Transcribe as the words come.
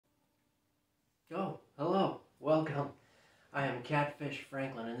Oh, hello, welcome. I am Catfish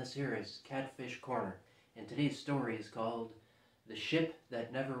Franklin, and this here is Catfish Corner. And today's story is called The Ship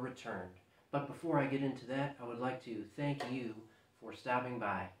That Never Returned. But before I get into that, I would like to thank you for stopping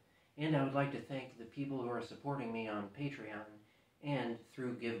by. And I would like to thank the people who are supporting me on Patreon and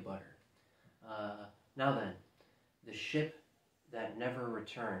through GiveButter. Now then, The Ship That Never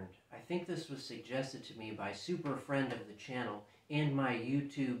Returned. I think this was suggested to me by super friend of the channel and my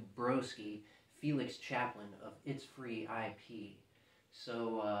YouTube broski, Felix Chaplin of It's FreeIP.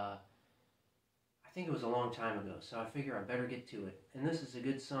 So, I think it was a long time ago, so I figure I better get to it. And this is a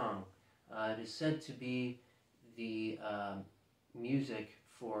good song. It is said to be the music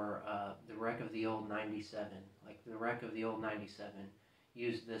for the wreck of the old 97. Like, the wreck of the old 97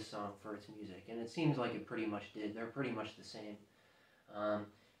 used this song for its music. And it seems like it pretty much did. They're pretty much the same.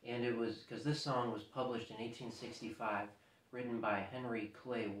 And it was, because this song was published in 1865, written by Henry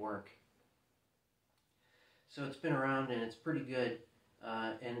Clay Work. So it's been around and it's pretty good.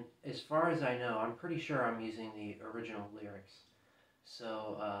 And as far as I know, I'm pretty sure I'm using the original lyrics.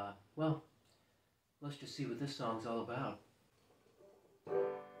 So, well, let's just see what this song's all about.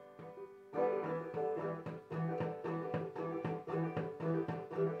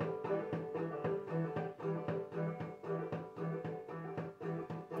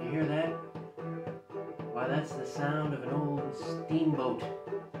 You hear that? Why, that's the sound of an old steamboat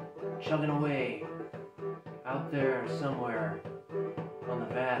chugging away out there somewhere on the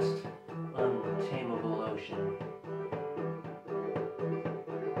vast, untamable ocean.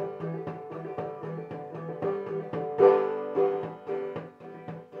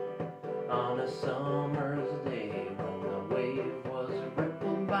 On a summer's day when the wave was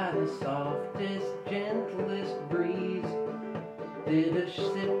rippled by the softest, gentlest breeze, did a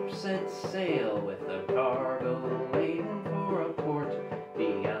ship set sail with a cargo laden for a port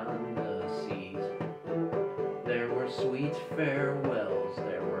beyond the seas. There were sweet farewells,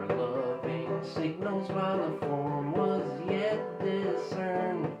 there were loving signals, while the form was yet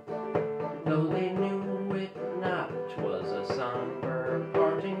discerned. Though they knew it not, 'twas a somber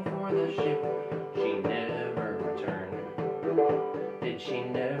parting for the ship. She never returned. Did she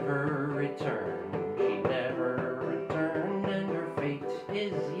never return? She never returned, and her fate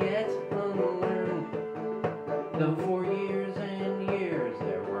is yet unlearned. Though for years and years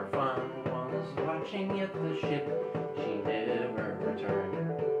there were fond ones watching, yet the ship, she never returned.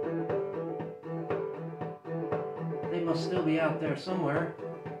 They must still be out there somewhere.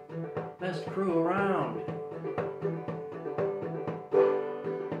 Best crew around.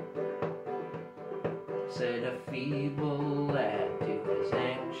 Said a feeble lad to his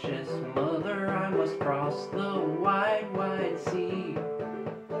anxious mother, I must cross the wide, wide sea.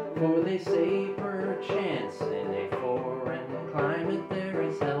 For they say perchance in a foreign climate there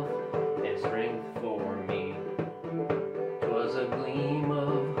is health and strength for me. 'Twas a gleam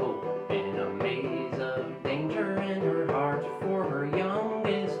of hope in a maze of danger, and her heart for her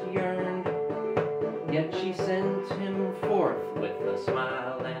youngest yearned. Yet she sent him forth with a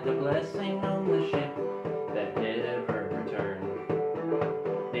smile and a blessing on the ship that never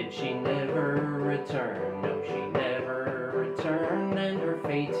returned. Did she never return? No, she never returned, and her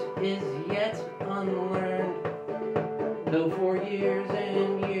fate is yet unlearned. Though for years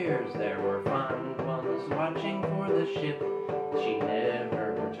and years there were fond ones watching for the ship, she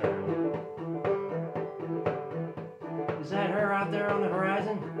never returned. Is that her out there on the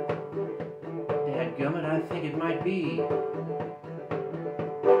horizon? Dadgummit, I think it might be.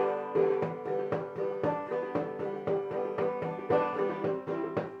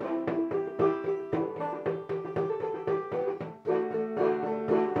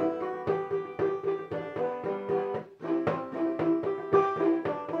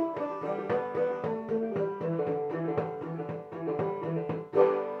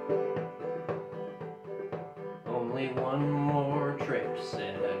 Only one more trip,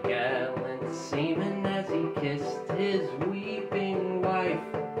 said a gallant seaman as he kissed his weeping wife.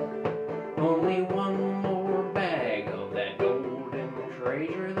 Only one more bag of that golden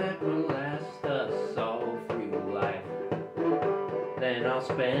treasure that will last us all through life. Then I'll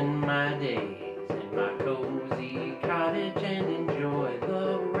spend my days in my cozy cottage and enjoy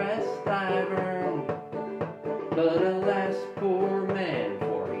the rest I've earned. But alas, poor man,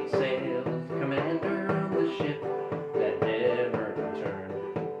 for he sails commander on the ship that never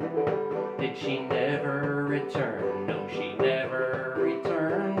returned. Did she never return? No, she never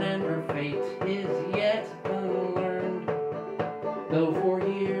returned, and her fate is yet unlearned. Though for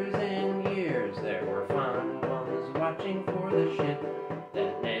years and years there were fond ones watching for the ship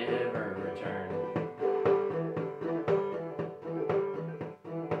that never returned.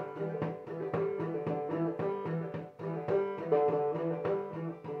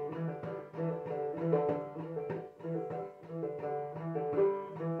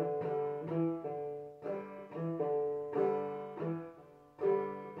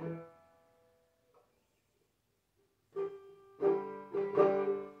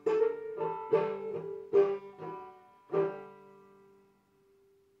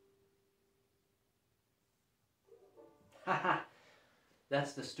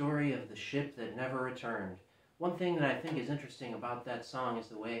 That's the story of the ship that never returned. One thing that I think is interesting about that song is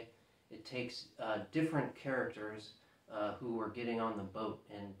the way it takes different characters who were getting on the boat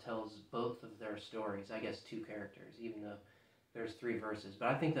and tells both of their stories. I guess 2 characters, even though there's 3 verses. But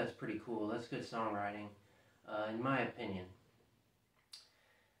I think that's pretty cool. That's good songwriting, in my opinion.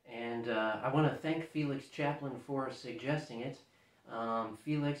 And I want to thank Felix Chaplin for suggesting it.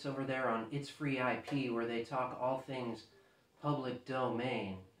 Felix over there on It's FreeIP, where they talk all things public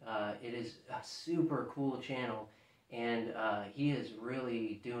domain. It is a super cool channel, and he is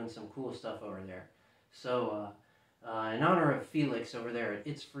really doing some cool stuff over there. So, in honor of Felix over there at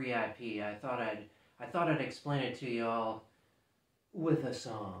It's FreeIP, I thought I'd explain it to you all with a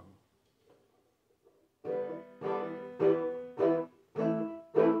song.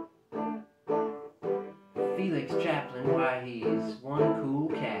 Felix Chaplin, why, he's one cool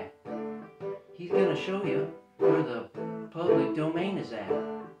cat. He's gonna show you where the public domain is at.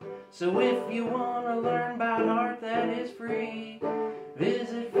 So if you wanna learn about art that is free,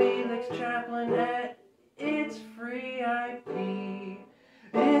 visit Felix Chaplin at It's FreeIP.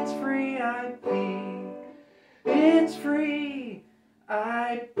 It's FreeIP. It's FreeIP.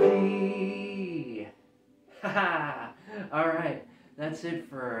 Haha! Alright, that's it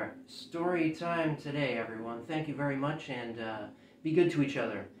for story time today, everyone. Thank you very much, and be good to each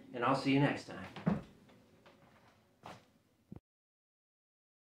other, and I'll see you next time.